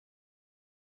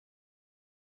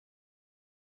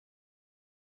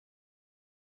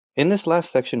In this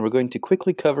last section, we're going to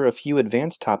quickly cover a few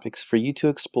advanced topics for you to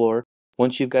explore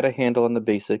once you've got a handle on the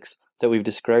basics that we've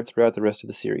described throughout the rest of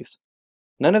the series.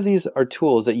 None of these are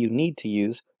tools that you need to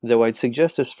use, though I'd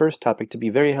suggest this first topic to be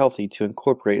very healthy to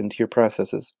incorporate into your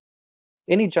processes.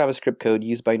 Any JavaScript code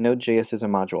used by Node.js is a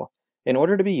module. In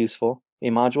order to be useful,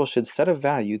 a module should set a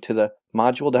value to the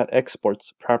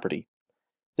module.exports property.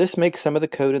 This makes some of the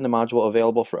code in the module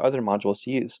available for other modules to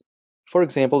use. For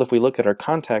example, if we look at our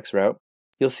contacts route,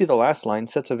 you'll see the last line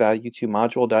sets a value to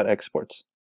module.exports.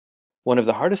 One of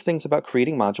the hardest things about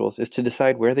creating modules is to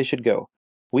decide where they should go.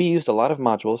 We used a lot of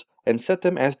modules and set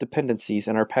them as dependencies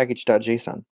in our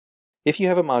package.json. If you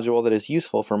have a module that is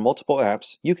useful for multiple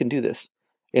apps, you can do this.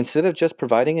 Instead of just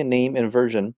providing a name and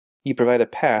version, you provide a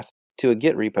path to a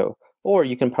Git repo, or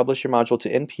you can publish your module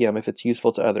to npm if it's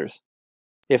useful to others.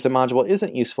 If the module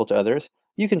isn't useful to others,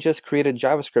 you can just create a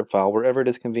JavaScript file wherever it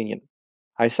is convenient.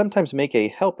 I sometimes make a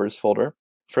helpers folder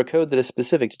for code that is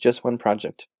specific to just one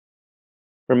project.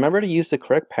 Remember to use the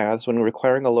correct paths when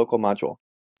requiring a local module.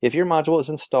 If your module is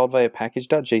installed via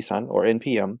package.json or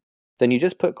npm, then you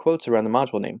just put quotes around the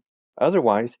module name.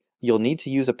 Otherwise, you'll need to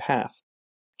use a path.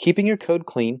 Keeping your code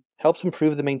clean helps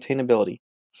improve the maintainability.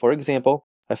 For example,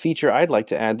 a feature I'd like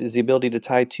to add is the ability to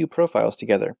tie two profiles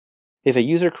together. If a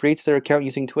user creates their account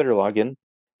using Twitter login,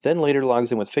 then later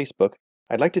logs in with Facebook,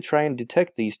 I'd like to try and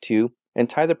detect these two and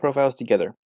tie the profiles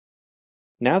together.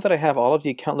 Now that I have all of the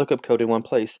account lookup code in one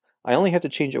place, I only have to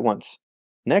change it once.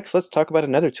 Next, let's talk about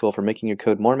another tool for making your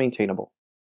code more maintainable.